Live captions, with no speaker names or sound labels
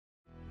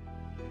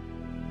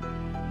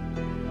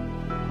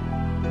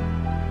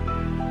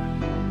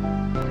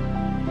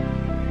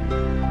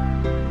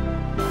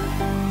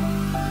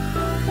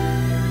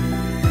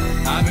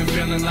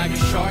feeling like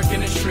a shark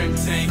in a shrimp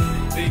tank.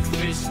 Big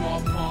fish, small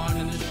pond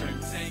in the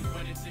shrimp tank.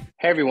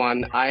 Hey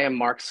everyone, I am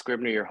Mark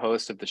Scribner, your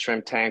host of the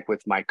Shrimp Tank,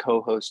 with my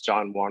co-host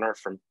John Warner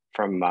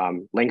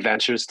from Link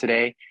Ventures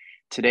today.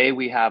 Today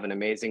we have an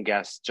amazing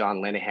guest,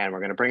 John Linehan. We're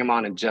going to bring him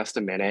on in just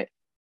a minute.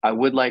 I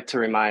would like to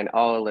remind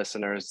all our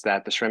listeners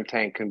that the Shrimp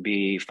Tank can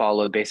be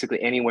followed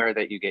basically anywhere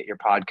that you get your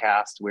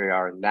podcast. We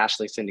are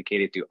nationally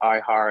syndicated through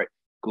iHeart,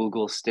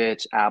 Google,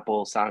 Stitch,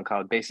 Apple,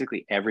 SoundCloud,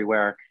 basically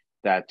everywhere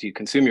that you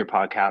consume your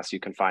podcast, you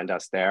can find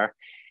us there.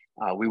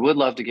 We would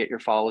love to get your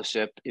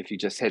followership. If you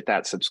just hit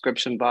that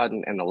subscription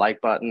button and the like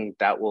button,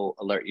 that will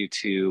alert you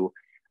to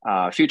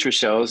future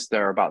shows.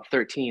 There are about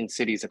 13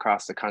 cities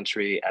across the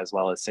country, as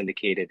well as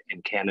syndicated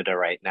in Canada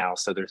right now.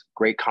 So there's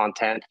great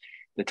content.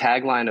 The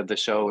tagline of the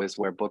show is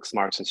where book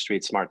smarts and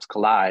street smarts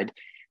collide.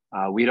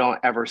 We don't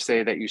ever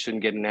say that you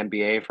shouldn't get an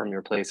MBA from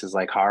your places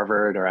like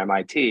Harvard or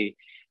MIT.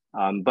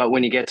 But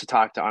when you get to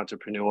talk to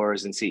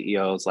entrepreneurs and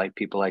CEOs like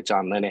people like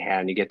John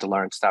Linehan, you get to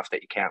learn stuff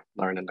that you can't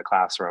learn in the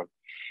classroom.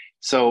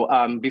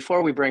 So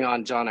before we bring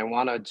on John, I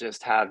want to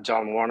just have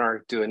John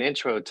Warner do an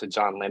intro to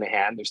John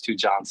Linehan. There's two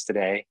Johns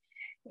today.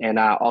 And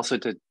also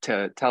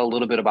to tell a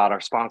little bit about our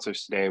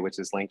sponsors today, which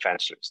is Link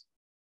Ventures.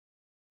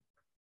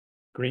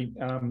 Great.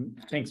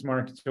 Thanks,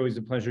 Mark. It's always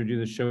a pleasure to do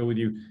the show with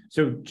you.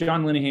 So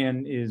John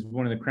Linehan is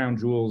one of the crown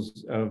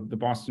jewels of the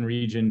Boston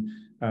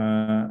region.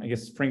 I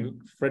guess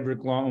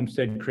Frederick Law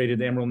Olmsted created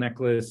the Emerald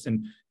Necklace,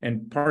 and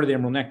part of the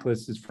Emerald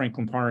Necklace is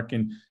Franklin Park,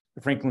 and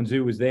the Franklin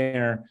Zoo is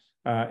there.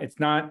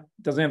 Doesn't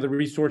have the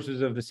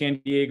resources of the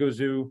San Diego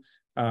Zoo,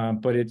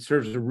 but it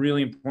serves a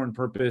really important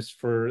purpose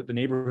for the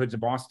neighborhoods of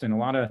Boston. A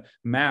lot of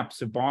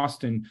maps of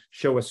Boston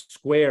show a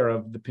square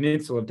of the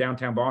peninsula of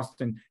downtown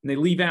Boston, and they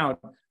leave out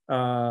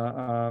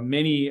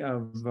many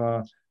of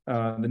the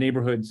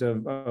neighborhoods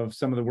of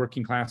some of the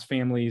working class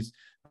families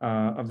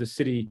of the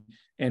city.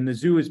 And the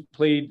zoo has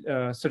played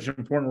such an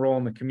important role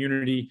in the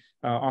community.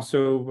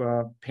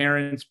 Also,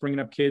 parents bringing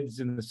up kids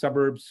in the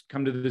suburbs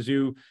come to the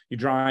zoo. You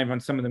drive on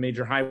some of the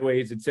major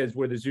highways, it says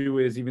where the zoo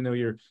is, even though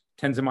you're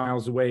tens of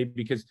miles away,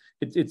 because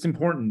it's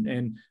important.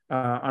 And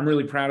I'm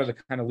really proud of the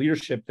kind of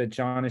leadership that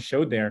John has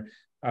showed there.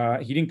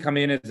 He didn't come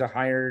in as a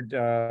hired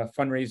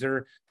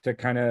fundraiser to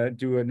kind of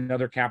do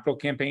another capital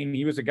campaign.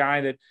 He was a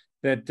guy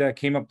that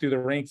came up through the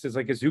ranks as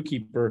like a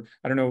zookeeper.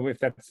 I don't know if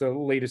that's the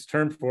latest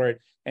term for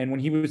it. And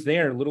when he was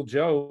there, little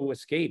Joe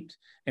escaped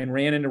and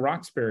ran into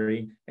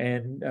Roxbury.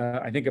 And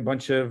I think a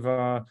bunch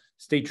of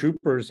state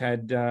troopers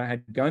had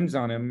guns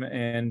on him,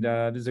 and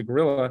there's a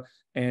gorilla,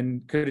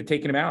 and could have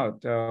taken him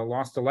out.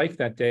 Lost a life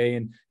that day.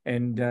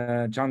 And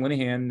John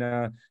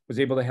Linehan was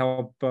able to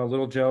help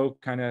little Joe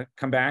kind of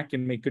come back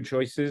and make good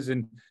choices,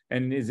 and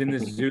is in the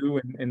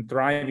zoo and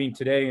thriving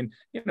today. And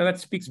that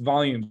speaks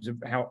volumes of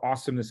how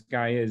awesome this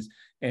guy is.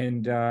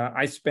 And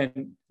I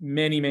spent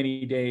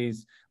many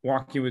days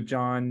walking with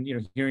John,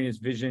 hearing his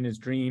vision, his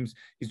dreams.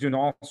 He's doing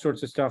all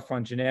sorts of stuff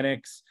on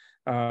genetics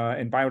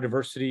and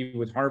biodiversity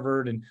with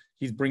Harvard, and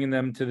he's bringing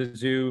them to the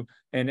zoo.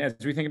 And as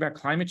we think about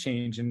climate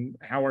change and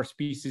how our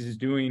species is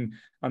doing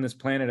on this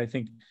planet, I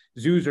think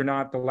zoos are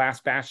not the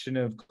last bastion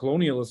of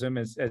colonialism,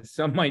 as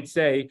some might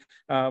say,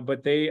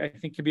 but they, I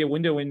think, could be a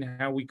window in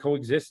how we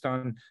coexist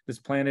on this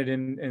planet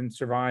and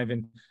survive.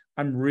 And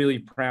I'm really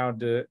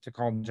proud to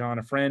call John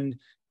a friend,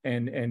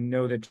 and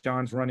know that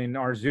John's running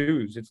our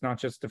zoos. It's not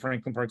just the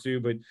Franklin Park Zoo,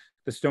 but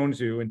the Stone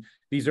Zoo. And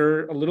these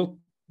are a little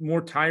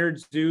more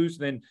tired zoos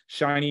than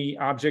shiny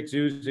object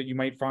zoos that you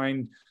might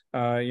find,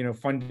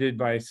 funded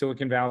by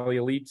Silicon Valley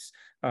elites.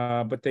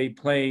 But they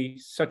play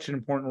such an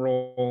important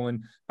role.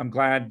 And I'm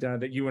glad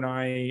that you and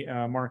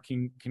I, Mark,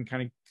 can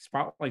kind of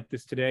spotlight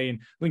this today. And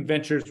Link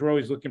Ventures, we're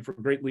always looking for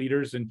great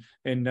leaders.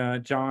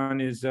 And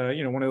John is,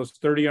 one of those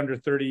 30 under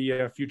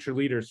 30 future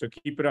leaders. So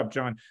keep it up,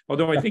 John.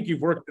 Although I think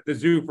you've worked at the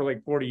zoo for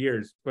like 40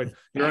 years, but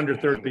you're under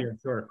 30, I'm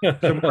sure.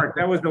 So Mark,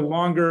 that was the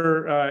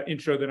longer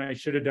intro than I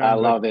should have done. I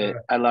love it.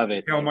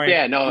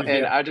 Yeah, no, and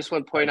Yeah. I just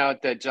want to point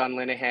out that John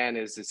Linehan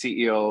is the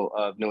CEO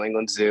of New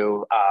England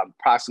Zoo,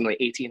 approximately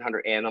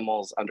 1,800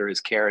 animals under his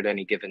care at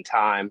any given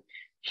time.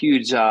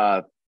 Huge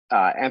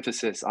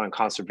emphasis on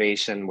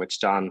conservation,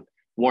 which John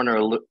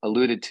Warner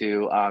alluded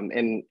to.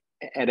 And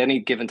at any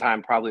given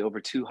time, probably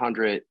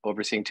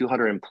overseeing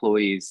 200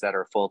 employees that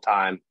are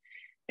full-time.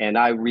 And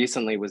I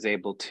recently was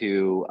able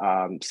to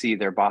see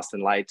their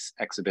Boston Lights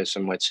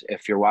exhibition, which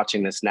if you're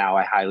watching this now,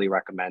 I highly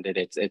recommend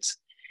it.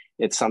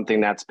 It's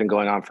something that's been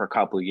going on for a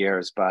couple of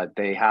years, but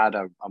they had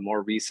a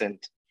more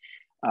recent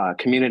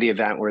community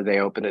event where they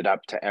opened it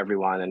up to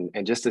everyone,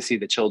 and just to see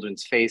the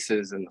children's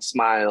faces and the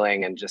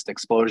smiling and just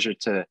exposure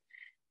to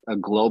a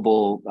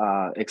global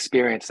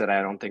experience that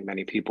I don't think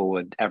many people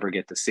would ever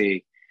get to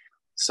see.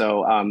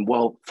 So,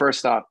 well,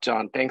 first off,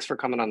 John, thanks for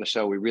coming on the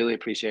show. We really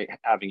appreciate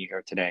having you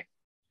here today.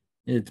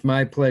 It's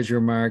my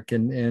pleasure, Mark.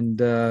 And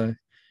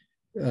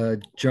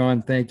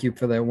John, thank you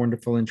for that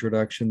wonderful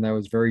introduction. That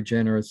was very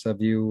generous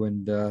of you.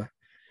 And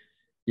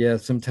yeah,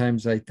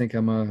 sometimes I think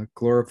I'm a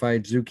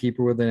glorified zookeeper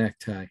with a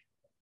necktie.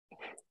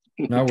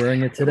 Not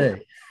wearing it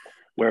today.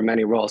 Wear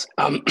many roles.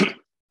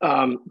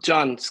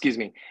 John, excuse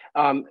me.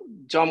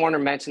 John Warner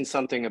mentioned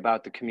something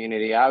about the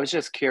community. I was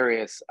just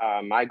curious.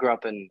 I grew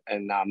up in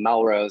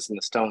Melrose in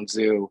the Stone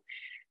Zoo.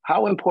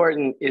 How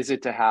important is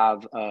it to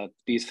have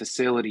these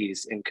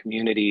facilities in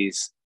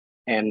communities,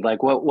 and like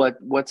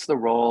what's the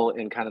role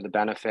and kind of the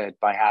benefit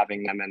by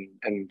having them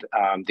and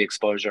the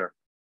exposure?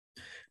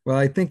 Well,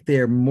 I think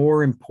they're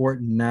more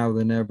important now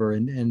than ever.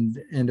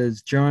 And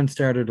as John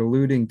started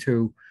alluding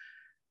to,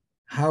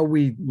 how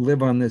we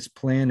live on this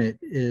planet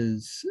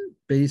is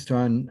based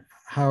on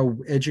how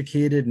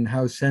educated and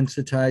how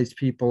sensitized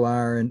people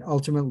are, and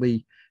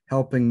ultimately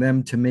helping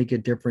them to make a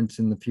difference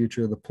in the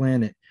future of the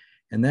planet.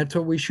 And that's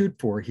what we shoot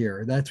for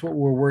here. That's what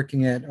we're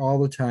working at all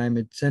the time.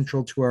 It's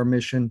central to our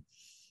mission.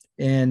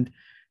 And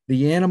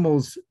the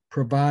animals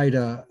provide,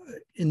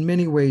 in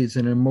many ways,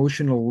 an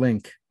emotional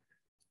link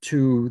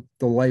to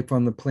the life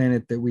on the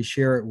planet that we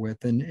share it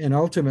with. And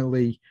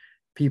ultimately,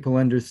 people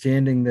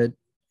understanding that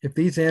if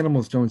these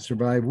animals don't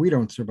survive, we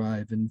don't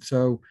survive. And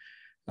so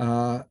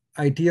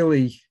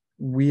ideally,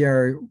 we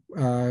are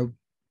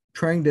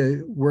trying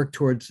to work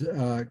towards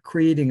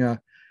creating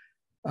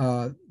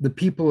the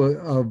people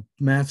of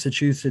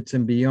Massachusetts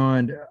and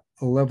beyond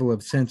a level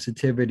of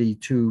sensitivity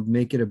to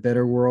make it a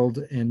better world,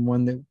 and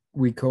one that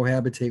we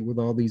cohabitate with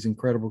all these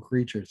incredible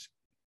creatures.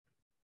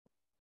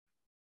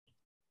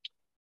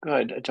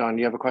 Good. John, do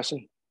you have a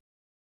question?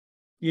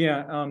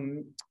 Yeah.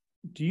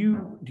 Do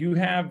you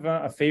have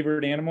a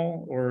favorite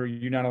animal, or are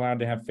you not allowed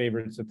to have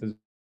favorites at the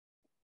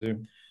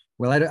zoo?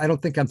 Well, I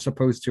don't think I'm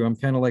supposed to. I'm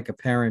kind of like a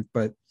parent,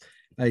 but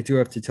I do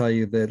have to tell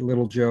you that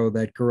little Joe,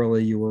 that gorilla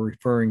you were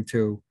referring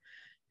to,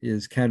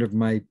 is kind of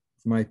my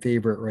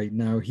favorite right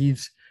now.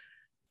 He's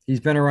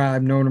been around.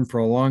 I've known him for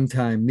a long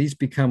time. He's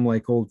become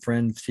like old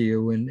friends to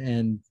you.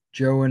 And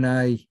Joe and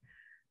I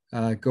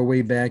go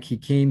way back. He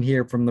came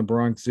here from the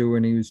Bronx Zoo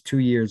and he was 2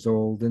 years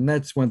old. And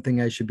that's one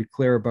thing I should be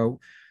clear about.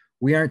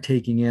 We aren't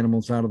taking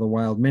animals out of the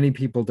wild. Many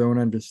people don't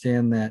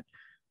understand that.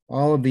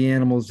 All of the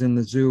animals in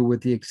the zoo,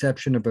 with the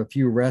exception of a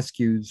few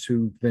rescues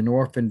who've been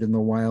orphaned in the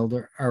wild,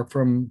 are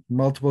from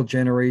multiple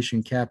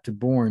generation captive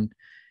born.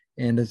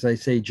 And as I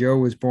say, Joe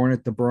was born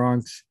at the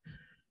Bronx.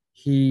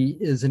 He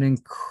is an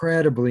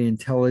incredibly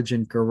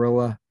intelligent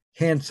gorilla,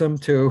 handsome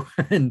too,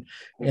 and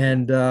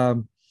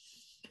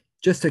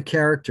just a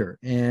character.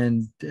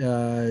 And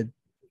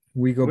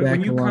we go back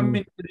when you along. come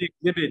into the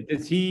exhibit,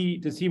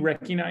 does he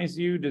recognize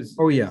you?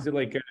 Oh yeah. Is it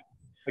like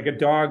a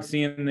dog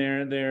seeing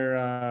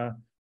their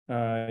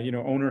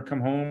owner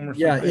come home or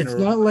something? Yeah, it's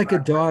not like a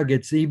dog.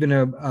 It's even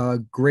a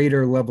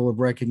greater level of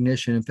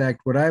recognition. In fact,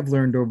 what I've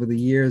learned over the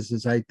years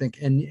is, I think,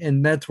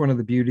 and that's one of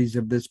the beauties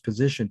of this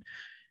position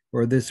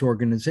or this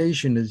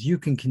organization, is you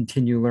can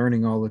continue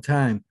learning all the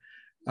time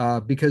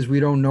because we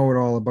don't know it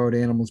all about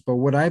animals. But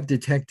what I've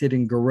detected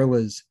in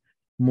gorillas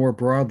more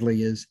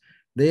broadly is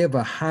they have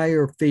a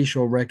higher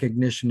facial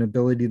recognition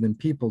ability than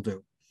people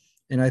do.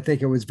 And I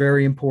think it was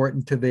very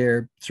important to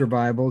their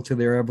survival, to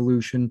their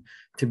evolution,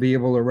 to be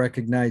able to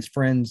recognize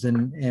friends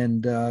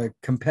and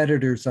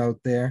competitors out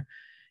there.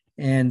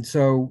 And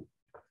so,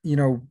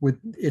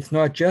 it's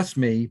not just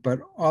me, but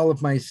all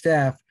of my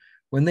staff,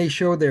 when they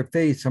show their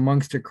face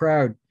amongst a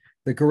crowd,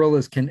 the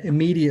gorillas can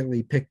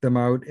immediately pick them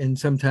out, and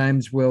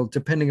sometimes will,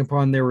 depending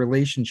upon their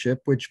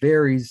relationship, which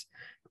varies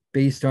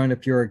based on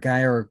if you're a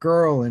guy or a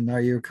girl, and are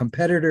you a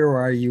competitor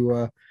or are you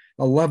a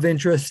love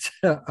interest,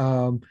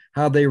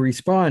 how they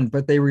respond.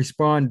 But they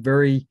respond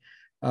very,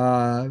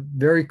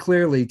 very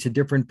clearly to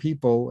different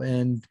people,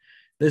 and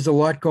there's a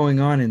lot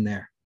going on in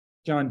there.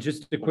 John,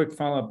 just a quick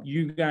follow-up.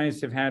 You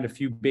guys have had a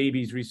few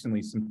babies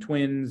recently, some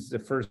twins, the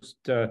first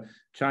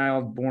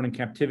child born in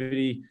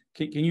captivity.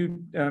 Can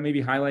you maybe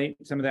highlight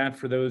some of that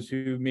for those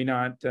who may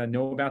not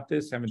know about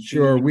this? Haven't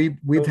Sure. seen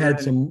We've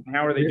had some.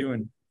 How are they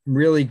doing?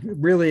 Really,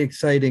 really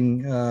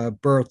exciting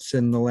births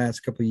in the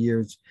last couple of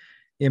years.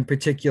 In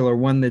particular,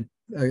 one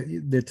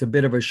that's a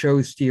bit of a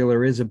show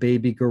stealer is a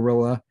baby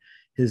gorilla.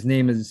 His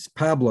name is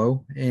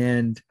Pablo,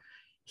 and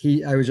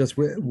I was just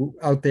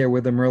out there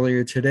with him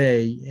earlier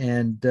today,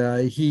 and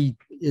he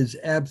is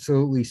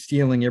absolutely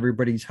stealing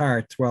everybody's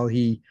hearts while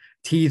he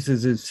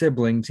teases his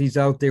siblings. He's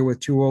out there with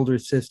two older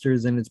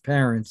sisters and his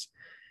parents,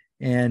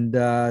 and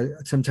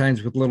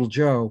sometimes with little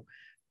Joe,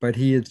 but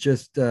he is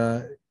just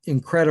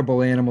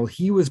incredible animal.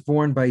 He was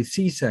born by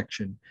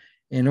C-section,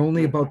 and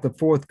only about the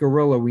fourth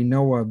gorilla we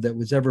know of that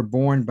was ever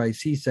born by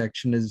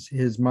C-section is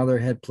his mother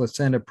had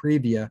placenta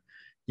previa,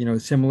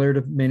 similar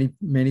to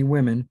many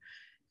women.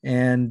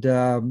 And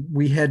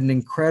we had an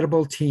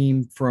incredible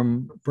team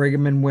from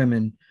Brigham and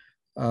Women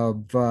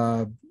of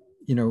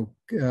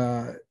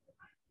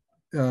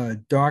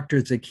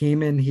doctors that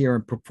came in here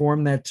and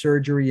performed that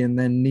surgery, and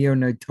then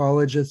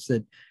neonatologists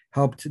that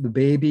helped the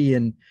baby.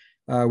 And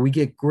we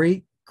get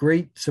great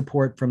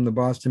support from the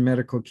Boston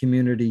medical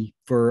community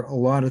for a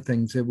lot of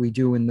things that we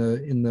do in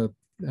the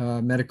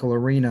medical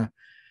arena.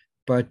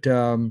 But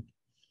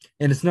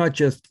and it's not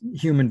just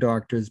human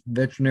doctors,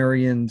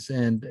 veterinarians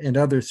and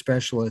other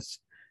specialists.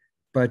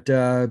 But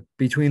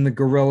between the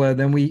gorilla,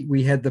 then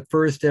we had the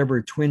first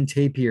ever twin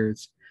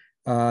tapirs,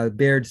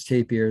 Baird's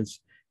tapirs,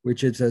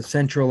 which is a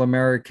Central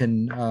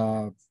American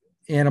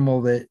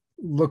animal that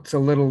looks a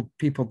little,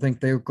 people think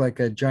they look like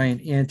a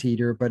giant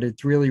anteater, but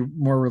it's really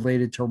more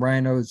related to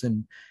rhinos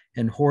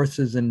and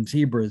horses and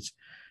zebras.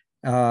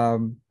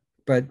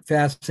 But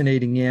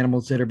fascinating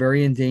animals that are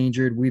very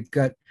endangered. We've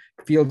got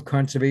field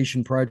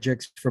conservation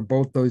projects for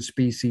both those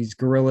species,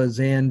 gorillas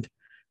and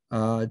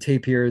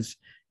tapirs.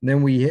 And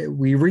then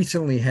we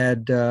recently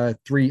had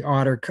 3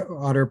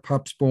 otter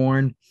pups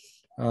born.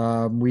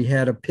 We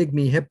had a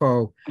pygmy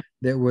hippo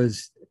that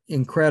was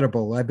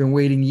incredible. I've been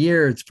waiting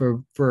years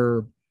to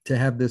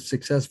have this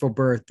successful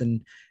birth,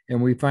 and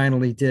we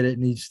finally did it.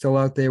 And he's still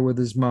out there with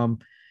his mom.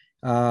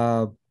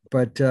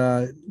 But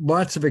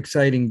lots of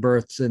exciting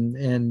births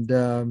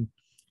and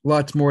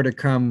lots more to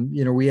come.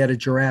 You know, we had a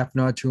giraffe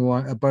not too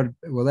long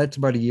that's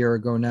about a year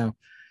ago now.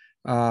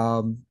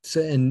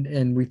 So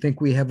and we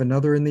think we have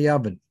another in the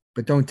oven,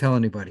 but don't tell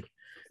anybody.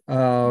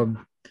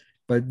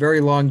 But very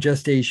long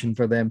gestation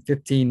for them,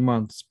 15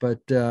 months.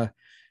 But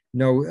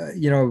no,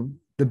 you know,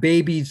 the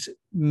babies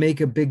make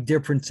a big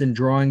difference in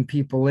drawing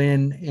people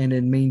in and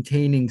in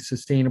maintaining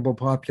sustainable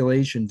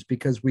populations,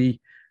 because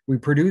we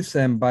produce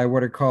them by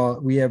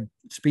we have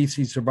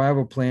species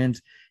survival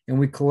plans, and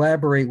we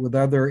collaborate with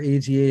other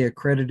AZA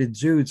accredited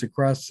zoos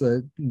across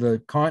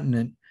the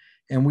continent,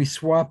 and we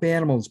swap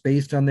animals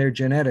based on their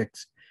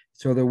genetics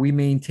so that we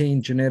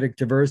maintain genetic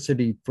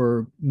diversity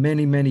for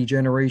many, many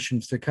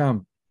generations to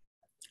come.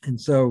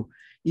 And so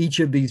each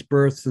of these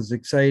births is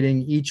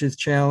exciting, each is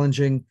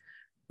challenging,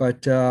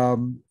 but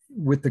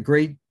with the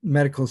great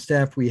medical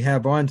staff we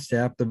have on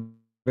staff, the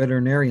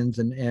veterinarians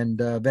and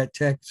vet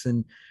techs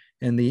and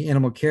the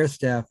animal care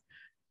staff,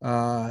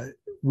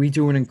 we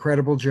do an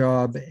incredible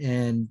job.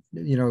 And,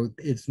 you know,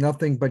 it's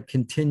nothing but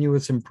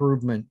continuous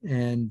improvement.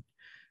 And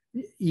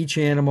each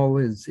animal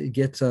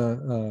gets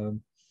a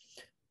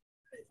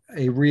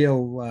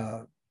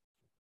real,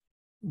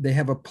 they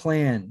have a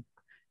plan,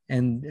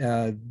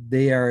 and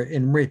they are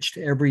enriched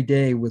every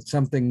day with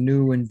something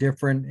new and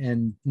different,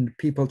 and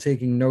people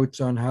taking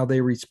notes on how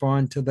they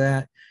respond to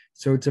that.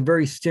 So it's a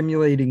very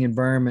stimulating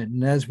environment.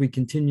 And as we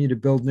continue to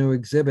build new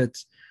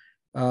exhibits,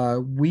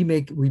 we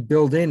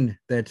build in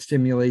that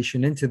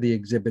stimulation into the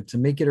exhibits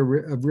and make it a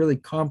really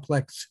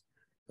complex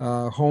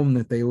home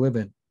that they live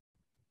in.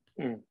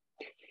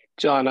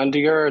 John, under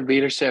your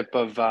leadership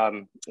of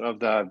the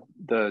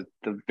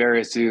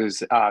various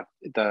zoos,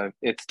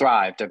 it's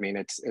thrived. I mean,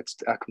 it's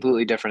a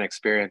completely different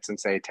experience than,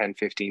 say, 10,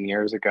 15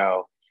 years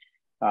ago.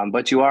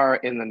 But you are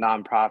in the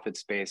nonprofit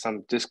space.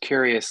 I'm just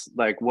curious,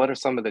 like, what are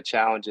some of the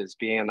challenges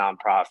being a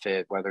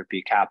nonprofit, whether it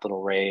be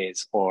capital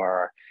raise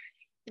or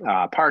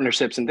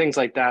partnerships and things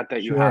like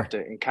that you have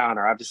to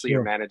encounter? Obviously,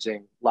 you're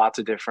managing lots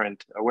of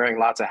different, wearing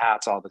lots of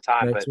hats all the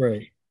time. That's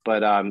right.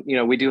 But you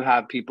know, we do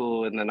have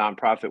people in the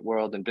nonprofit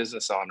world and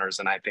business owners,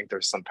 and I think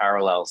there's some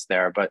parallels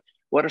there. But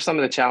what are some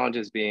of the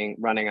challenges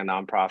running a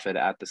nonprofit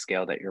at the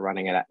scale that you're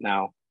running it at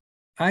now?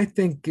 I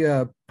think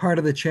part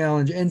of the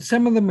challenge, and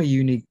some of them are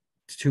unique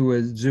to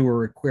a zoo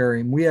or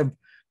aquarium. We have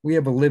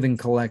a living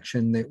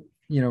collection that,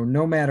 you know,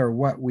 no matter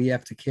what, we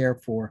have to care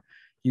for.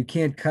 You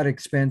can't cut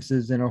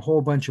expenses in a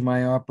whole bunch of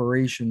my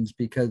operations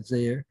because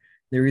they're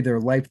either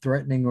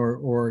life-threatening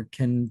or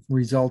can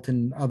result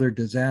in other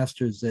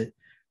disasters that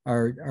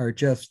are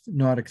just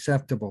not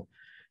acceptable.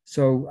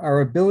 So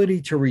our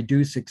ability to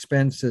reduce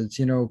expenses,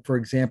 you know, for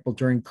example,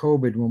 during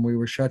COVID when we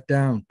were shut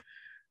down,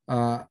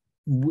 our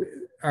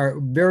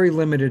very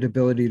limited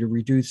ability to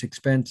reduce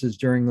expenses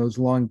during those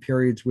long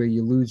periods where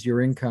you lose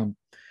your income.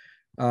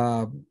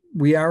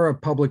 We are a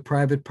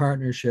public-private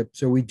partnership,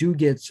 so we do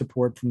get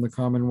support from the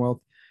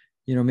Commonwealth.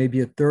 You know, maybe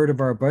a third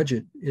of our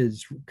budget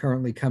is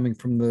currently coming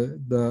from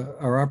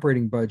our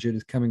operating budget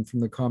is coming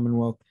from the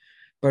Commonwealth.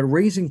 But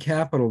raising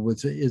capital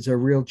is a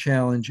real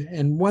challenge,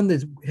 and one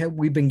that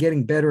we've been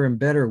getting better and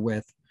better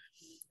with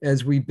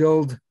as we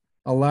build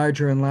a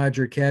larger and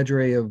larger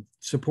cadre of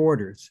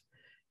supporters.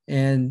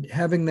 And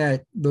having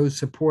those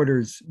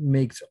supporters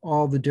makes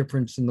all the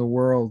difference in the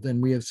world.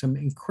 And we have some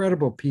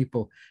incredible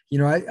people. You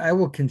know, I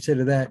will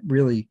consider that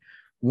really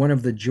one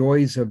of the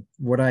joys of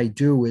what I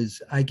do is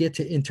I get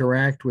to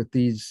interact with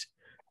these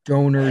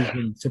donors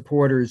and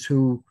supporters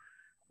who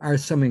are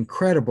some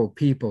incredible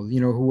people, you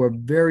know, who are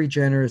very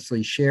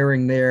generously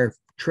sharing their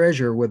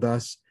treasure with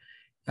us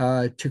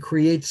to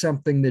create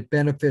something that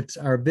benefits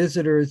our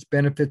visitors,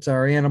 benefits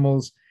our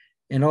animals,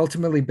 and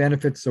ultimately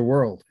benefits the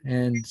world.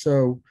 And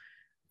so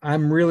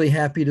I'm really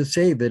happy to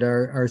say that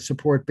our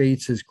support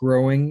base is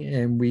growing,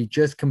 and we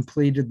just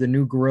completed the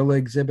new gorilla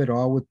exhibit,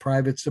 all with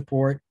private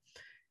support.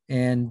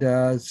 And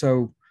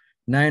so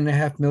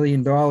 $9.5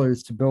 million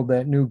to build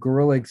that new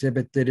gorilla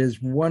exhibit that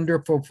is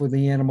wonderful for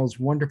the animals,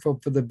 wonderful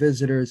for the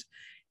visitors,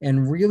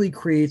 and really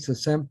creates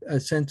a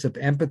sense of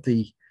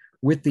empathy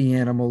with the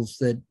animals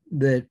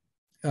that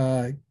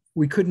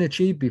we couldn't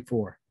achieve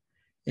before.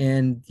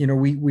 And, you know,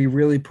 we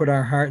really put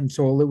our heart and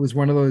soul. It was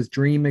one of those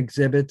dream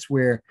exhibits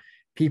where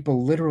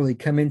people literally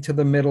come into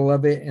the middle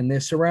of it and they're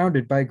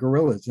surrounded by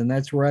gorillas. And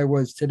that's where I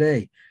was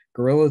today.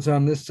 Gorillas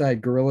on this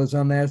side, gorillas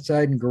on that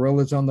side, and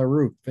gorillas on the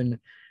roof. And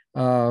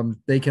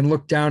They can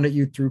look down at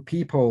you through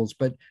peepholes,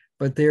 but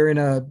they're in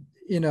a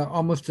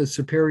almost a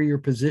superior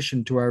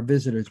position to our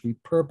visitors. We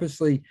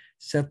purposely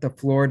set the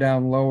floor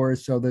down lower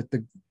so that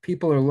the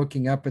people are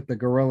looking up at the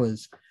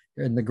gorillas,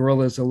 and the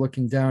gorillas are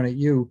looking down at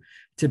you,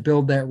 to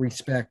build that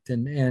respect,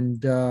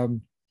 and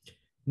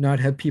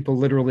not have people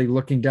literally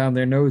looking down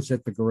their nose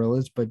at the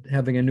gorillas, but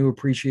having a new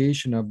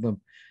appreciation of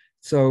them.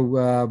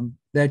 So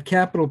that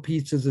capital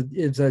piece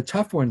is a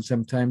tough one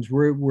sometimes.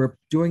 We're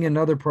doing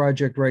another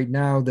project right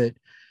now that,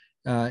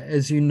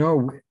 as you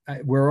know,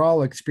 we're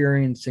all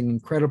experiencing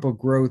incredible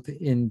growth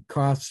in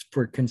costs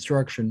for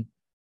construction.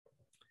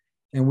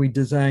 And we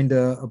designed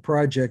a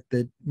project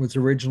that was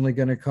originally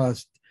going to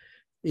cost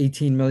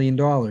 $18 million.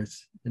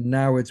 And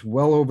now it's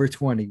well over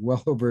 20,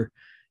 well over,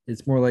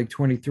 it's more like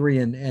 23.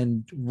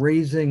 And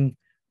raising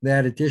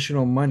that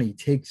additional money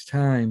takes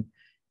time.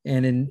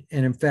 And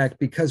in fact,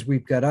 because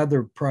we've got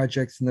other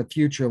projects in the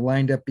future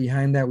lined up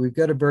behind that, we've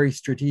got a very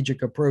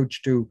strategic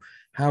approach to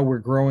how we're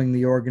growing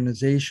the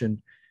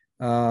organization.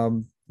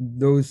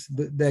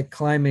 That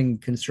climbing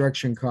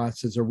construction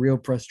costs is a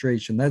real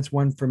frustration. That's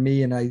one for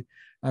me, and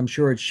I'm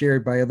sure it's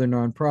shared by other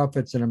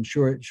nonprofits, and I'm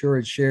sure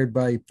it's shared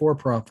by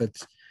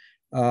for-profits.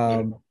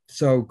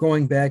 So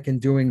going back and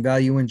doing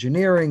value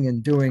engineering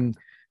and doing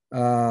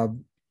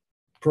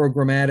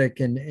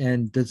programmatic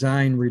and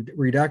design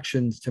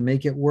reductions to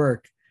make it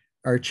work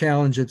are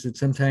challenges that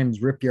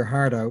sometimes rip your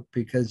heart out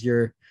because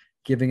you're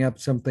giving up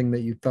something that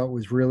you felt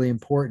was really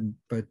important,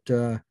 but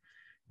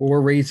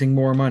or raising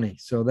more money.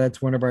 So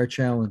that's one of our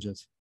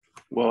challenges.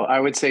 Well, I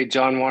would say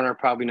John Warner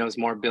probably knows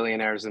more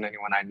billionaires than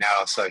anyone I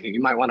know. So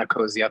you might want to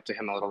cozy up to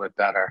him a little bit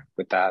better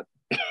with that.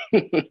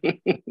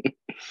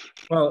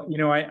 Well,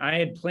 I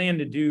had planned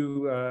to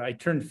do, I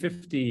turned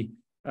 50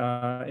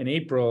 in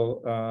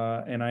April,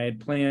 and I had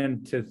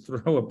planned to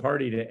throw a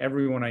party to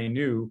everyone I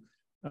knew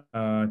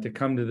to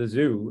come to the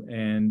zoo.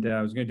 And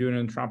I was going to do it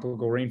in the tropical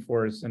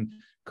rainforest, and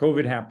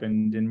COVID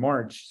happened in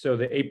March. So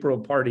the April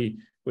party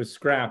was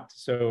scrapped.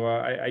 So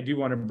I do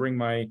want to bring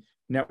my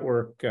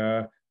network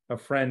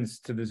of friends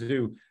to the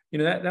zoo.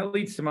 That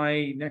leads to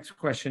my next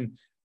question.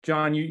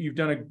 John, you've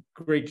done a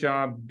great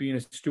job being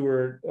a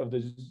steward of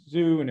the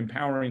zoo and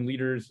empowering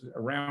leaders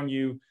around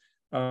you.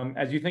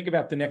 As you think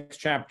about the next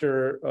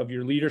chapter of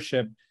your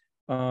leadership,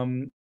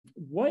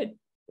 what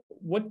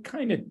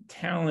kind of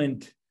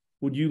talent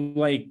would you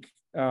like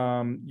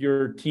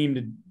your team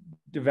to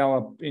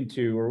develop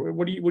into, or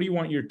what do you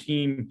want your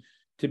team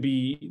to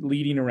be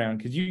leading around?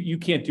 Because you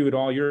can't do it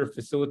all. You're a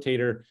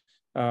facilitator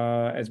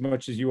as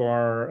much as you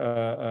are,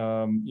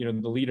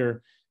 the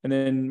leader. And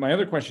then my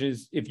other question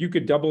is, if you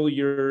could double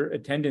your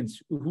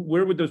attendance,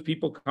 where would those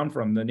people come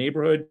from? The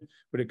neighborhood?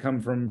 Would it come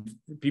from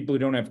people who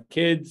don't have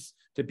kids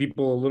to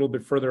people a little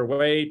bit further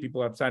away,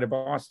 people outside of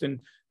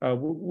Boston?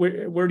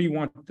 Where do you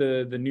want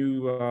the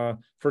new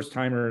first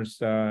timers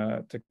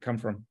to come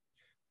from?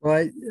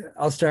 Well,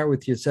 I'll start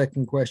with your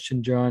second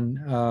question,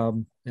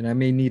 John, and I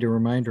may need a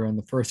reminder on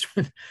the first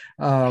one.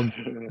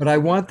 But I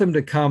want them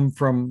to come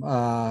from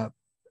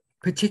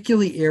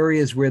particularly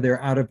areas where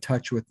they're out of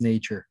touch with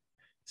nature.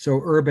 So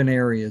urban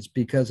areas,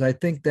 because I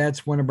think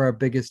that's one of our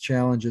biggest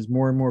challenges.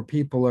 More and more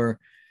people are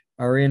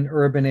in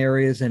urban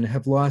areas and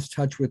have lost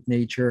touch with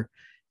nature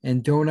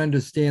and don't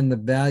understand the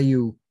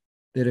value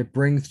that it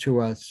brings to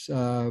us,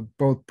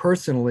 both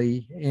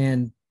personally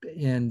and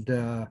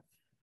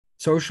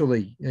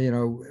socially,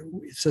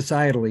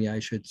 societally, I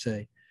should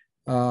say.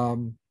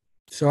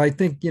 So I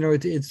think,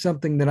 it's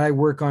something that I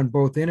work on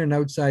both in and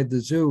outside the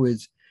zoo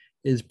is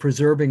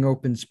preserving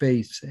open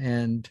space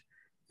and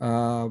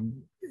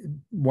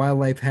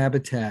wildlife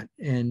habitat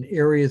and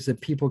areas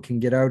that people can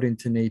get out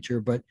into nature.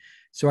 But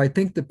so I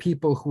think the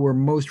people who are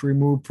most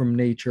removed from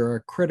nature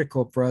are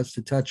critical for us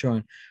to touch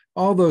on.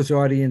 All those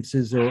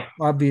audiences are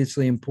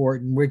obviously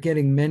important. We're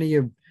getting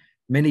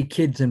many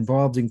kids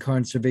involved in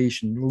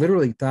conservation,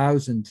 literally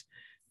thousands,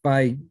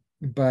 by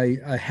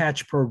a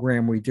hatch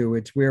program we do.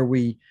 It's where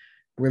we're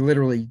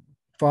literally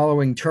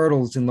following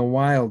turtles in the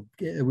wild.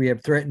 We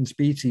have threatened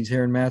species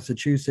here in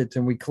Massachusetts,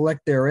 and we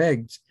collect their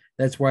eggs.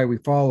 That's why we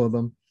follow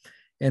them.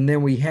 And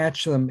then we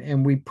hatch them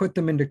and we put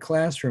them into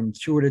classrooms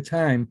 2 at a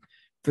time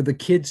for the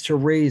kids to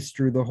raise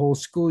through the whole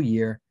school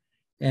year.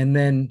 And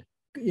then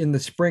in the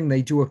spring,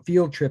 they do a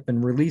field trip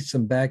and release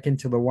them back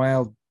into the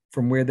wild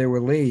from where they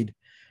were laid.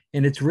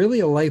 And it's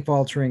really a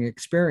life-altering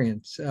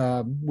experience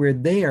where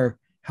they are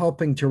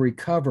helping to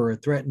recover a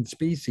threatened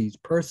species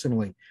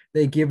personally.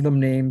 They give them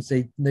names,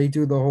 they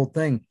do the whole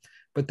thing,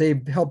 but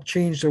they've helped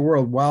change the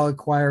world while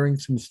acquiring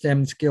some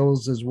STEM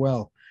skills as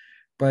well.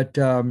 But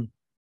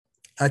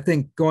I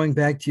think going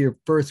back to your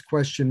first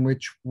question,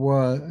 which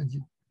was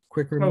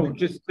quicker. Oh,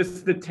 just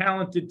the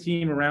talented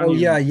team around you.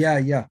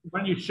 Yeah. Why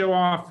don't you show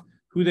off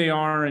who they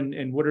are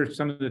and what are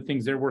some of the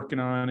things they're working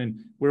on, and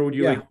where would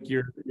you like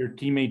your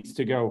teammates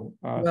to go?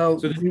 Well,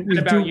 so this is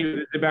about you,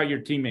 it's about your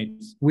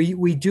teammates.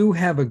 We do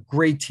have a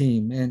great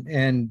team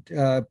and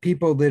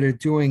people that are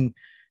doing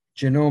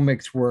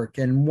genomics work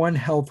and One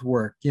Health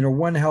work.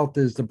 One Health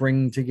is the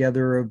bringing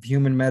together of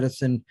human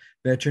medicine,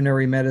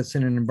 veterinary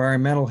medicine, and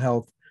environmental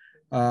health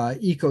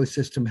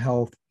ecosystem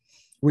health.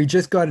 We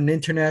just got an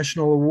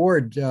international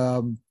award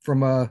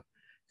from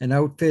an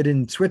outfit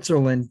in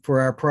Switzerland for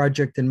our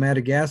project in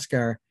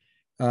Madagascar,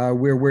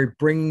 where we're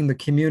bringing the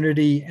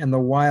community and the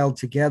wild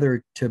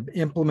together to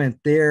implement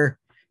their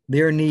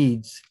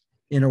needs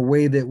in a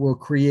way that will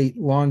create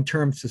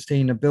long-term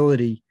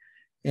sustainability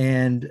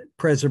and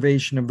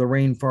preservation of the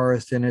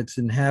rainforest and its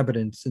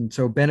inhabitants, and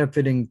so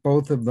benefiting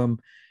both of them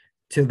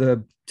to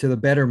the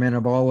betterment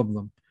of all of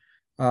them.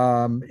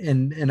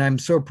 And I'm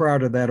so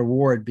proud of that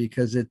award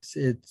because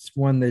it's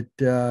one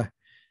that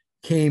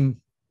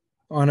came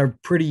on a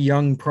pretty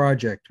young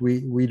project.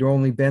 We'd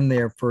only been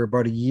there for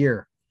about a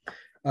year,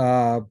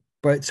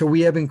 but so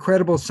we have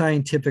incredible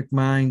scientific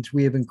minds.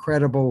 We have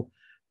incredible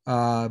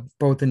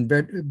both in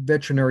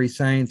veterinary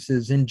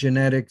sciences, in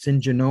genetics, in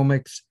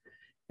genomics.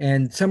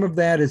 And some of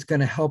that is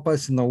going to help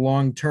us in the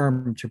long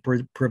term to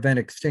prevent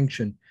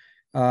extinction.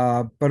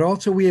 But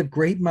also we have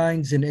great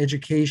minds in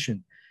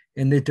education,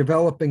 and they're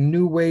developing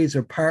new ways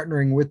of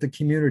partnering with the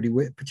community,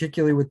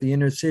 particularly with the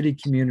inner city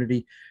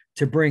community,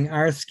 to bring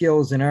our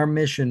skills and our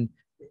mission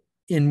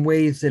in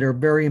ways that are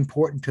very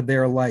important to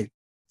their life.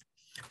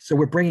 So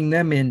we're bringing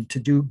them in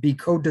to be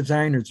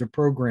co-designers of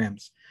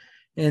programs.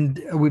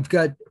 And we've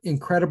got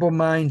incredible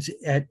minds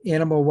at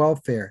animal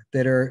welfare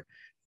that are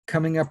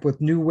coming up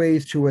with new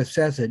ways to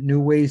assess it, new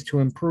ways to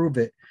improve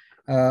it.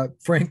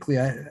 Frankly,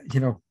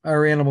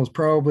 our animals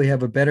probably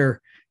have a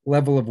better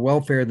level of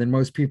welfare than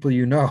most people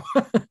you know.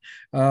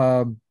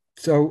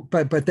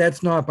 But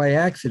that's not by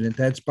accident.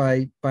 That's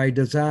by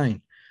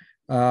design.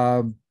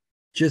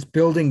 Just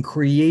building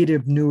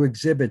creative new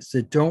exhibits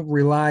that don't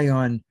rely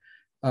on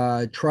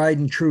tried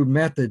and true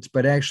methods,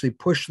 but actually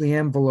push the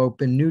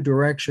envelope in new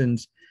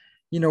directions.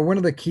 One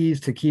of the keys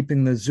to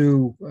keeping the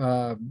zoo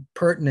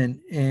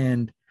pertinent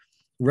and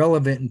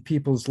relevant in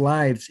people's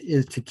lives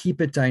is to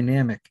keep it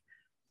dynamic.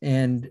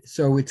 And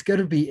so it's got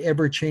to be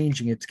ever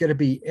changing. It's got to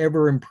be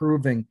ever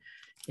improving.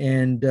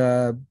 And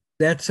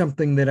that's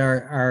something that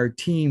our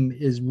team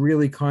is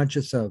really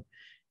conscious of.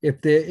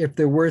 If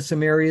there were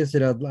some areas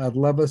that I'd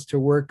love us to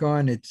work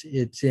on,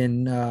 it's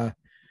in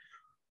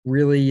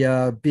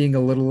really being a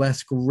little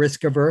less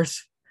risk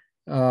averse.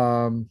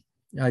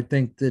 I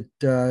think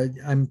that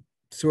I'm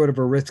sort of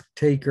a risk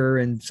taker,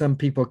 and some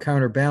people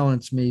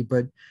counterbalance me,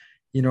 but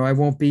I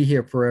won't be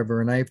here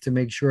forever, and I have to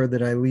make sure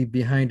that I leave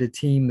behind a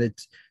team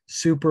that's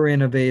super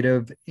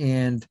innovative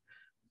and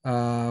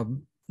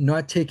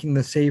not taking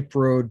the safe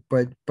road,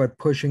 but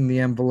pushing the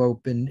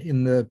envelope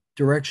in the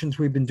directions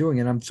we've been doing.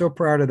 And I'm so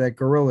proud of that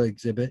gorilla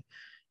exhibit,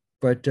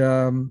 but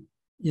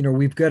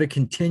we've got to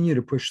continue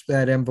to push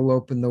that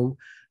envelope in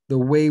the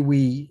way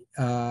we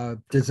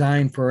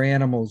design for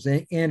animals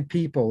and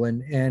people,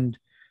 and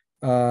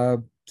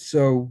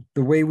so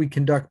the way we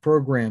conduct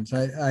programs.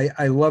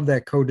 I love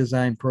that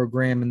co-design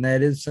program, and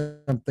that is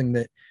something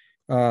that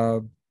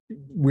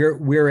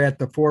we're at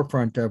the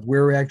forefront of.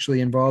 We're actually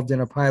involved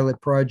in a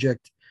pilot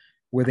project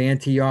with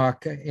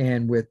Antioch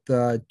and with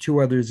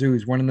two other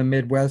zoos, one in the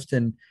Midwest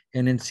and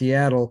in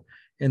Seattle.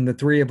 And the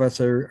three of us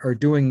are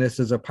doing this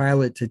as a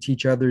pilot to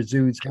teach other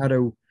zoos how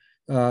to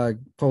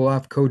pull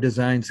off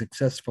co-design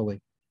successfully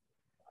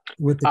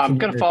with the I'm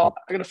community.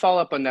 gonna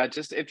follow up on that.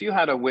 Just if you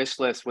had a wish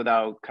list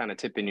without kind of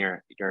tipping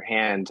your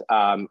hand,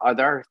 are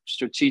there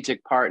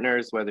strategic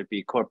partners, whether it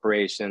be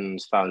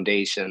corporations,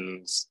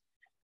 foundations,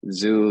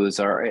 zoos,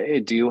 or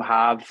do you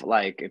have,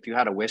 like, if you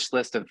had a wish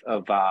list of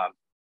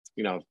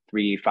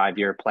 3-5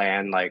 year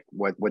plan, like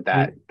what would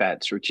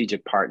that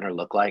strategic partner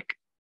look like?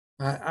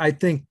 I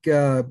think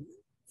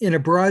in a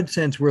broad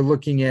sense, we're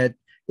looking at,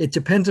 it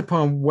depends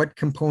upon what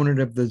component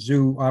of the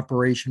zoo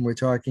operation we're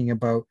talking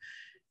about.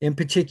 In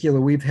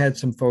particular, we've had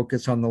some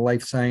focus on the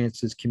life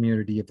sciences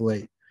community of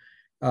late,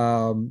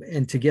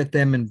 and to get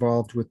them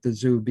involved with the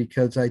zoo,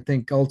 because I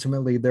think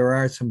ultimately there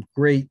are some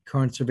great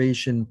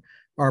conservation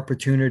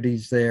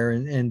opportunities there,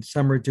 and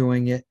some are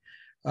doing it.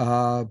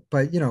 But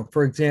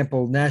for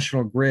example,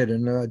 National Grid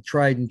and a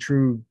tried and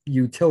true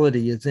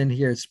utility is in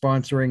here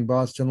sponsoring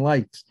Boston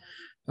Lights.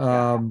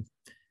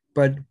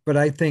 But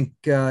I think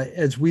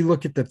as we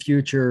look at the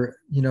future,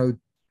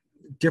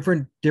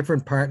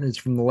 different partners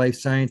from the life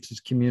sciences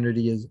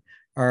community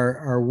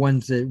are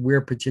ones that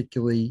we're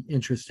particularly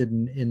interested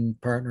in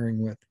partnering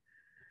with.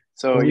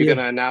 So are you going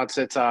to announce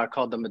it's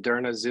called the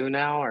Moderna Zoo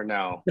now, or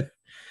no?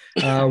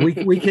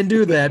 We can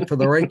do that for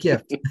the right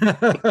gift.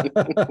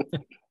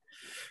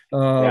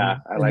 Yeah,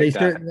 I like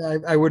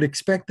that. I would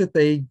expect that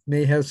they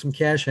may have some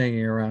cash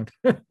hanging around.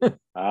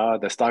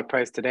 The stock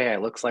price today,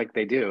 it looks like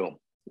they do.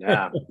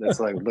 Yeah, that's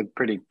look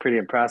pretty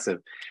impressive.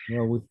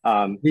 Well,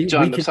 John, we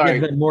can sorry.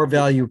 give them more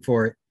value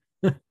for it.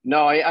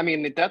 No, I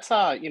mean that's it's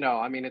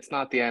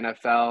not the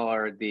NFL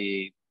or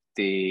the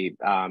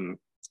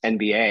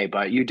NBA,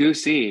 but you do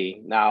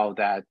see now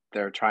that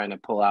they're trying to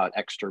pull out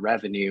extra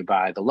revenue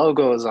by the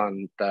logos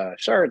on the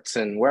shirts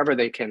and wherever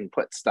they can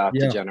put stuff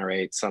to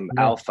generate some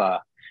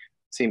alpha.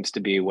 Seems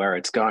to be where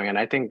it's going, and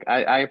I think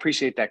I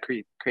appreciate that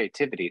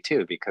creativity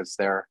too, because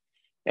they're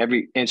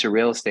every inch of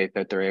real estate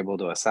that they're able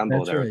to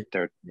assemble, That's right.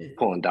 they're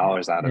pulling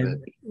dollars out of it.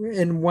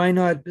 And why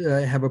not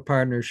have a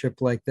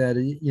partnership like that?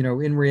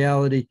 In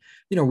reality,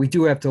 we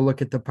do have to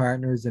look at the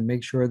partners and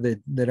make sure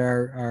that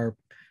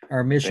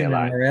our mission and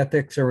our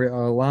ethics are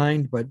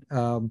aligned. But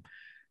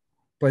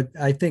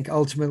I think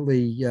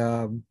ultimately,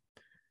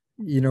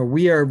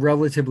 we are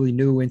relatively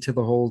new into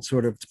the whole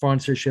sort of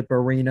sponsorship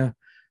arena,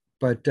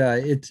 but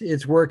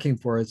it's working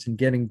for us and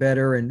getting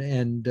better.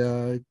 And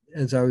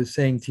as I was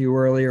saying to you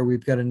earlier,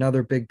 we've got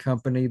another big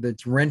company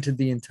that's rented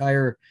the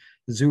entire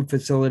zoo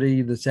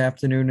facility this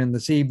afternoon and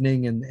this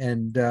evening,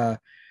 and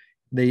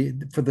they,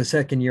 for the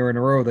second year in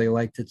a row, they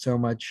liked it so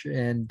much.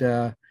 And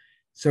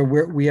so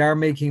we are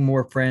making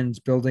more friends,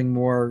 building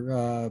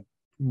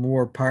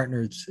more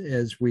partners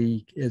as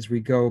we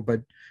go,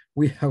 but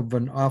we have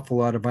an awful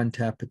lot of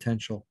untapped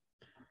potential.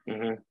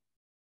 Mm-hmm.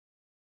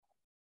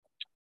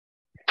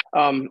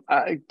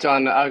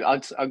 John,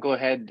 I'll go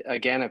ahead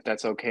again if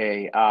that's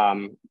okay.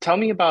 Tell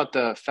me about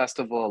the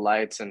Festival of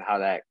Lights and how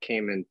that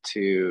came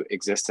into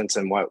existence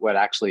and what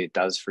actually it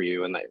does for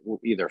you, and like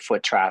either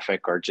foot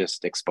traffic or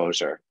just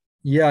exposure.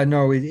 Yeah,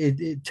 no,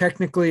 it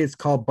technically it's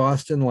called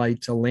Boston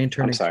Lights, a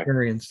lantern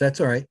experience.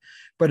 That's all right.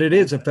 But it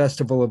is a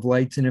festival of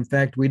lights. And in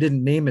fact, we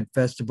didn't name it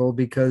festival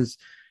because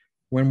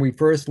when we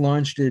first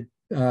launched it,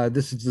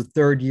 this is the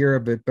third year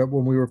of it, but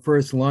when we were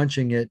first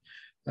launching it,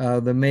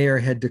 the mayor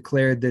had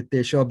declared that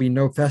there shall be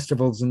no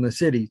festivals in the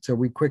city. So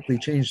we quickly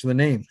changed the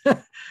name.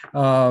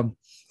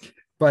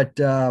 But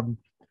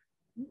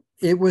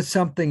it was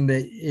something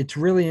that it's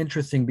really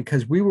interesting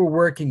because we were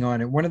working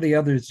on it. One of the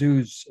other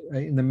zoos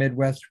in the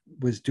Midwest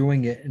was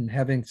doing it and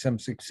having some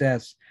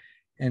success.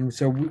 And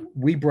so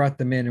we brought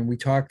them in and we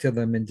talked to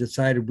them and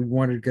decided we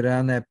wanted to go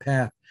down that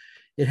path.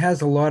 It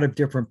has a lot of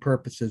different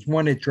purposes.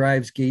 One, it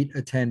drives gate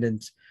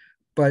attendance,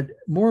 but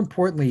more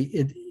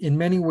importantly, in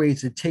many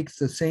ways, it takes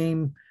the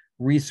same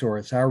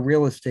resource, our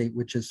real estate,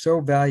 which is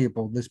so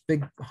valuable, this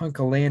big hunk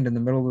of land in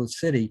the middle of the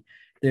city.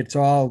 It's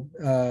all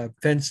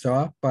fenced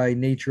off by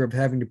nature of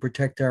having to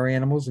protect our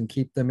animals and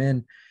keep them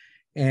in.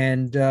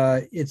 And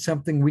it's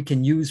something we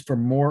can use for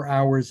more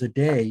hours a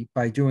day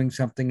by doing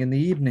something in the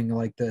evening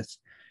like this.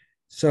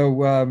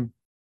 So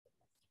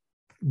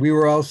we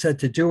were all set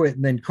to do it.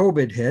 And then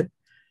COVID hit.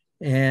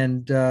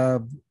 And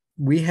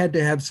we had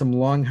to have some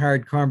long,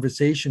 hard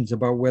conversations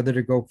about whether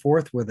to go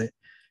forth with it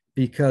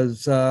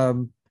because,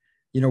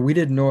 we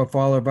didn't know if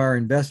all of our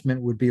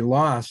investment would be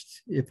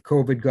lost if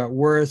COVID got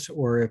worse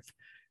or if,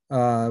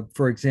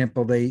 for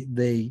example,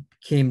 they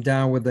came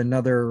down with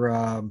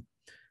another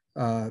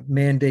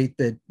mandate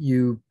that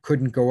you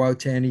couldn't go out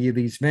to any of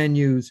these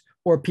venues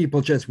or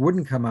people just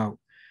wouldn't come out.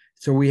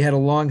 So we had a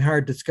long,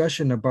 hard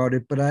discussion about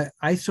it, but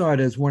I saw it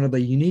as one of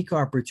the unique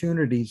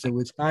opportunities that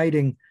was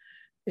hiding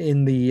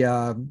in the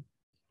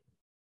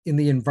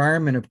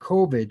environment of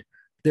COVID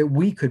that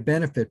we could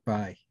benefit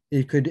by.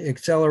 It could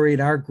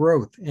accelerate our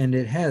growth, and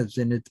it has,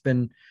 and it's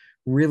been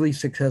really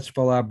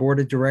successful. Our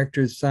board of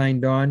directors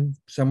signed on,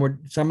 some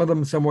of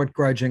them somewhat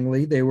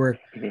grudgingly. They were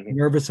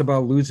nervous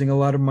about losing a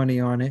lot of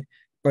money on it,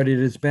 but it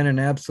has been an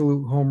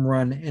absolute home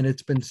run, and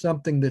it's been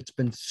something that's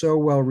been so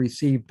well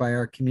received by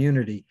our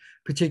community,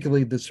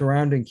 particularly the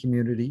surrounding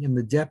community. In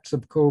the depths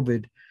of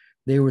COVID,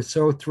 they were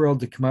so thrilled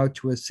to come out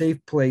to a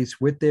safe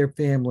place with their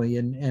family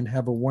and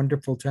have a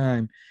wonderful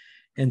time.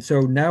 And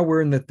so now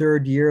we're in the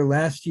third year.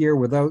 Last year,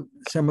 without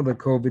some of the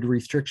COVID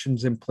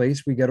restrictions in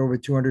place, we got over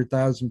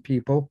 200,000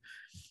 people.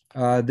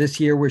 This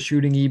year, we're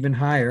shooting even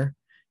higher.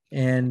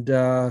 And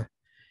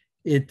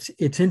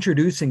it's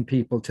introducing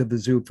people to the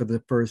zoo for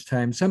the first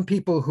time. Some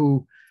people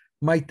who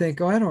might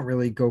think, oh, I don't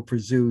really go for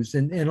zoos.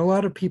 And a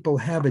lot of people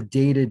have a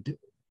dated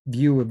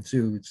view of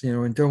zoos,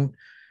 and don't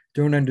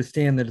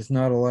understand that it's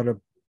not a lot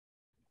of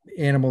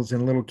animals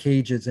in little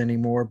cages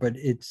anymore, but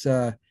it's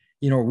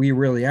we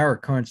really are a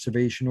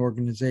conservation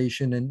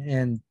organization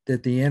and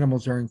that the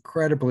animals are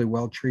incredibly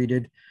well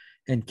treated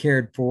and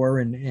cared for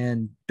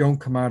and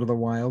don't come out of the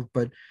wild.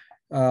 But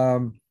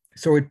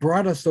so it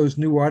brought us those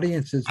new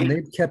audiences and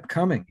they've kept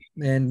coming.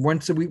 And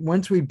once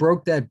we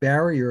broke that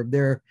barrier of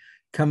their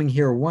coming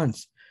here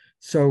once.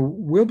 So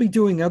we'll be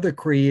doing other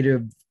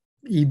creative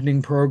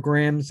evening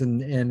programs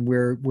and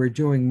we're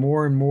doing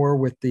more and more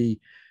with the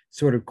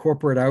sort of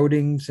corporate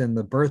outings and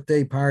the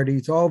birthday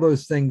parties, all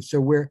those things. So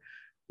we're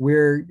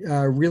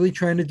really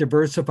trying to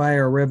diversify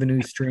our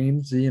revenue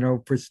streams,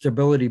 for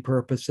stability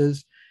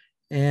purposes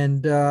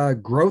and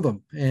grow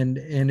them. And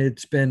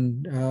it's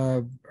been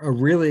a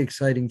really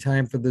exciting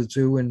time for the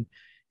zoo.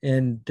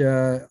 And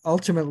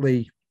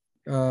ultimately,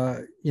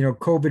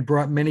 COVID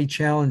brought many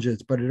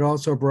challenges, but it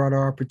also brought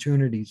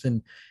opportunities.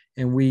 And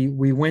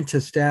we went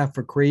to staff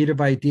for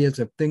creative ideas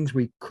of things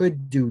we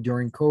could do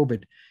during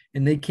COVID.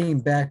 And they came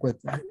back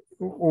with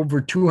over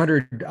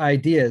 200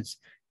 ideas,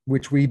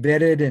 which we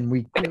vetted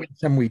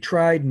and we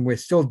tried, and we're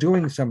still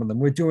doing some of them.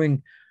 We're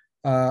doing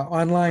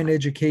online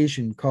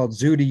education called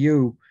Zoo to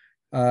You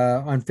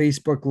on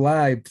Facebook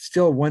Live,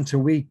 still once a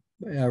week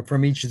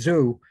from each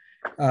zoo,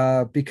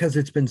 because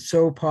it's been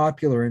so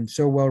popular and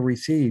so well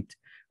received.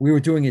 we were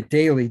doing it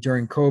daily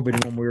during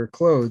COVID when we were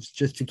closed,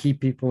 just to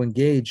keep people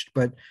engaged.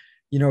 But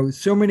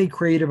so many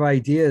creative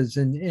ideas,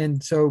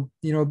 and so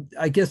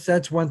I guess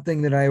that's one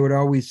thing that I would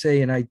always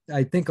say, and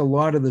I think a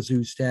lot of the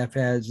zoo staff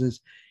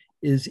is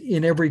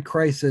in every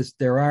crisis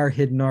there are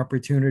hidden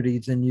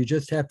opportunities, and you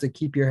just have to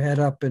keep your head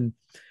up and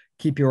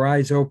keep your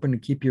eyes open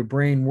and keep your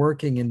brain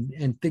working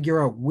and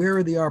figure out where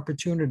are the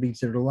opportunities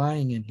that are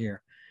lying in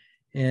here.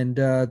 And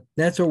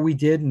that's what we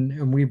did,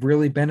 and we've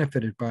really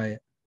benefited by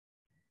it.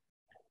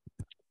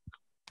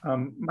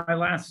 My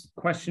last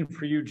question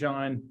for you,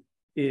 John,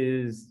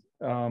 is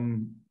are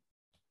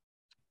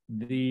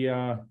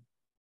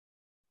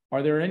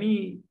there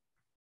any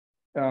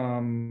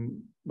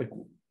like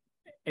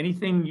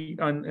anything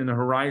in the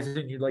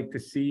horizon you'd like to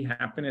see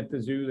happen at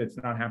the zoo that's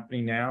not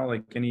happening now,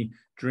 like any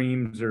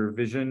dreams or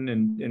vision,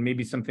 and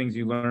maybe some things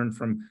you learned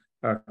from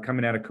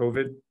coming out of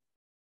COVID?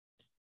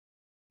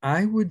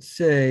 I would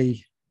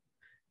say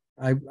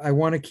I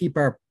want to keep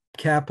our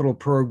capital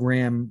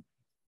program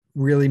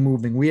really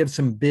moving. We have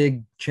some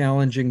big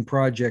challenging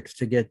projects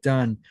to get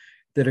done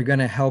that are going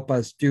to help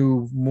us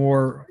do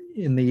more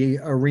in the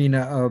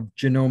arena of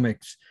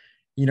genomics.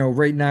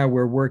 Right now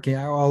we're working,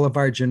 all of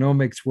our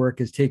genomics work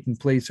is taking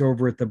place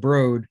over at the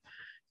Broad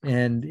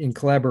and in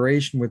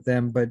collaboration with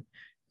them. But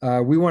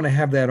we want to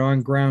have that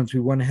on grounds. We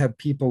want to have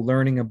people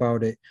learning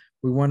about it.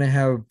 We want to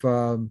have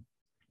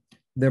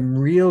them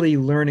really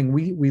learning.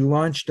 We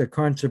launched a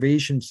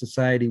conservation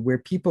society where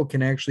people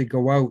can actually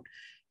go out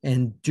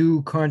and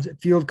do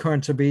field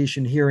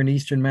conservation here in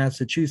Eastern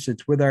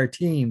Massachusetts with our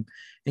team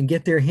and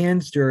get their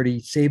hands dirty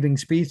saving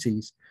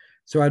species.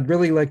 So I'd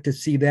really like to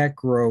see that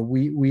grow.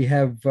 We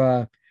have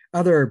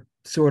other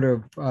sort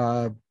of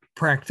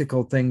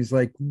practical things,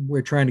 like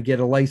we're trying to get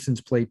a license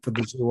plate for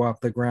the zoo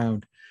off the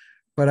ground.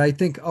 But I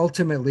think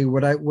ultimately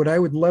what I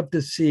would love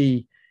to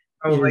see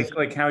is,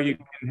 like how you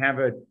can have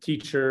a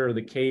teacher or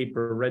the Cape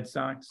or Red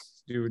Sox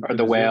or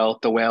the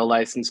whale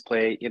license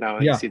plate.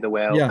 You see the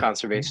whale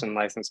conservation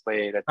license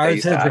plate.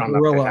 Ours has a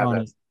gorilla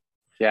on it.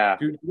 Yeah.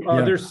 Do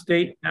other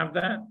states have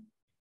that?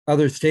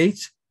 Other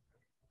states?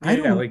 I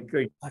don't. Like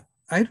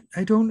I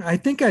don't. I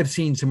think I've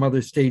seen some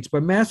other states,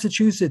 but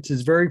Massachusetts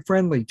is very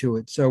friendly to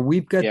it. So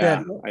we've got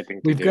that. I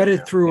think we've got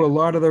it through a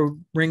lot of the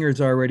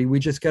ringers already. We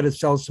just got to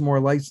sell some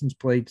more license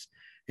plates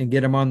and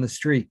get them on the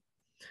street.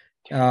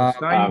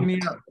 Sign me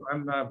up.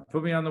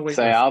 Put me on the wait list.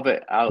 I'll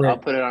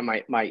put it on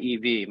my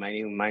EV, my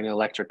new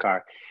electric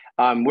car.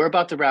 We're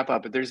about to wrap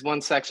up, but there's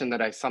one section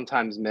that I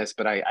sometimes miss,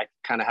 but I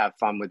kind of have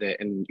fun with it.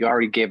 And you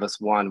already gave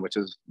us one, which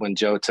was when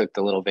Joe took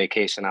the little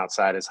vacation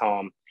outside his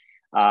home.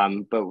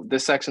 But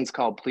this section's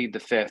called Plead the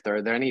Fifth.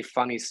 Are there any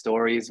funny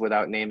stories,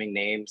 without naming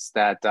names,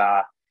 that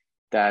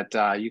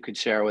you could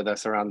share with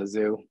us around the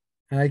zoo?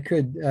 I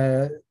could.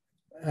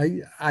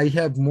 I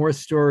have more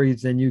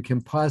stories than you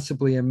can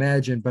possibly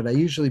imagine, but I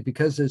usually,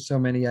 because there's so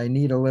many, I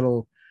need a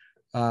little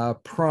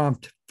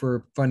prompt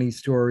for funny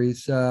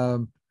stories.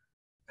 There's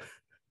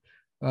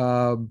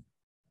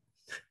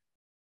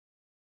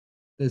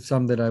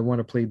some that I want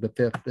to plead the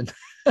fifth, and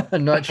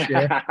I'm not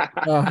sure.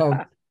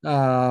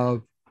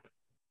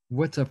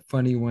 What's a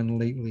funny one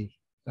lately?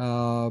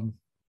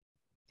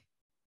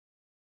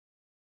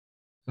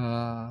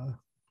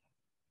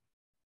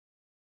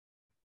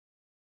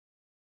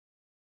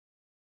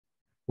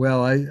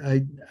 Well,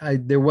 I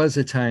there was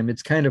a time,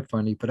 it's kind of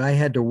funny, but I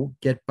had to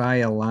get by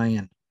a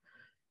lion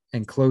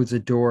and close a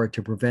door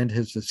to prevent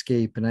his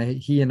escape. And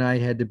he and I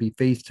had to be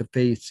face to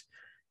face.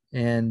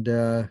 And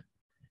that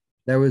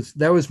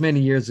was many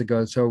years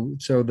ago. So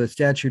the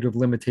statute of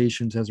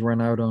limitations has run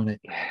out on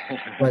it.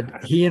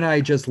 But he and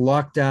I just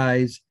locked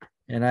eyes,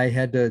 and I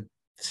had to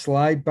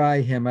slide by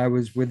him. I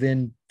was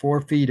within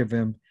 4 feet of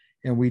him,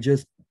 and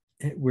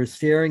we're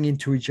staring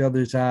into each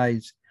other's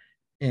eyes.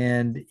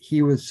 And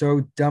he was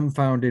so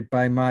dumbfounded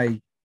by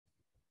my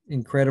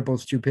incredible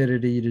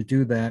stupidity to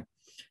do that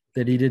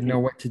he didn't know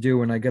what to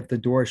do, and I got the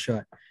door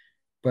shut.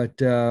 But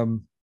there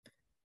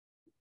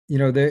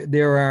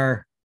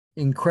are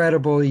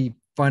incredibly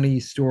funny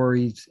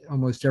stories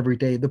almost every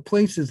day. The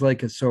place is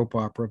like a soap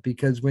opera,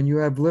 because when you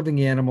have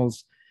living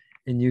animals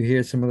and you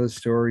hear some of the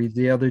stories.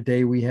 The other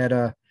day we had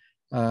I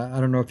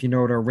don't know if you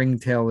know what a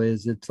ringtail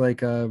is. It's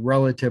like a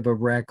relative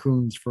of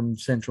raccoons from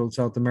Central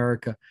South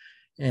America.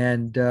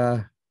 And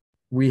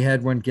we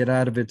had one get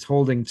out of its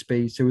holding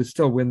space. It was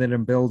still within a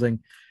building,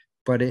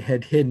 but it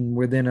had hidden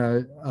within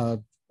a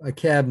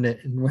cabinet.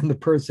 And when the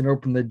person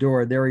opened the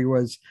door, there he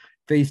was,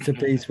 face to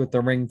face with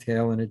the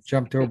ringtail, and it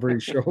jumped over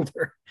his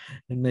shoulder,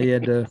 and they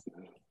had to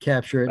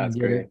capture it and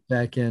get it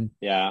back in.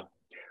 Yeah.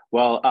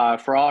 Well,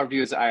 for all our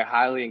viewers, I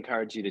highly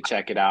encourage you to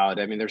check it out.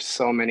 I mean, there's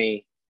so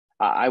many.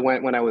 I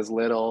went when I was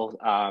little,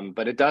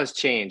 but it does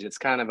change. It's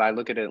kind of, I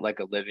look at it like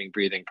a living,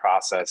 breathing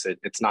process.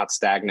 It's not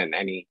stagnant in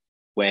any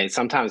way.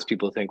 Sometimes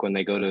people think when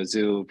they go to a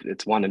zoo,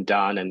 it's one and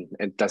done and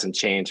it doesn't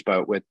change.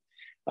 But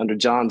under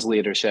John's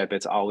leadership,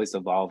 it's always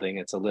evolving.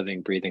 It's a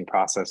living, breathing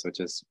process, which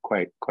is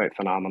quite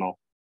phenomenal.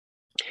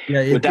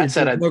 Yeah, with that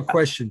said, no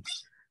question.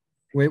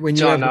 When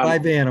you John, have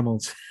live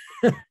animals.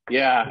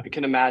 Yeah, I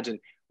can imagine.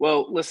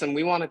 Well, listen,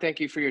 we want to thank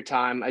you for your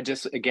time. I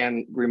just,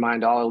 again,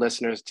 remind all our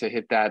listeners to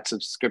hit that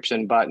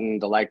subscription button.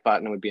 The like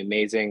button would be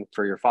amazing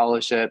for your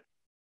followership.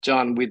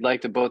 John, we'd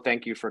like to both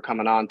thank you for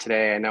coming on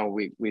today. I know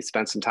we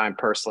spent some time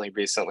personally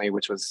recently,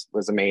 which was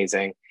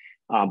amazing.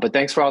 But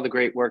thanks for all the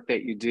great work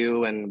that you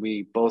do, and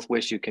we both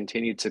wish you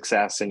continued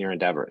success in your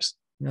endeavors.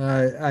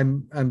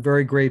 I'm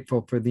very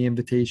grateful for the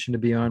invitation to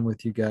be on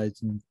with you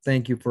guys, and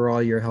thank you for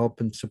all your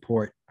help and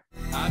support.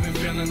 I've been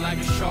feeling like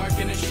a shark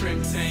in a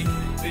shrimp tank.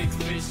 Big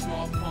fish,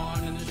 small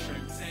pond in the shrimp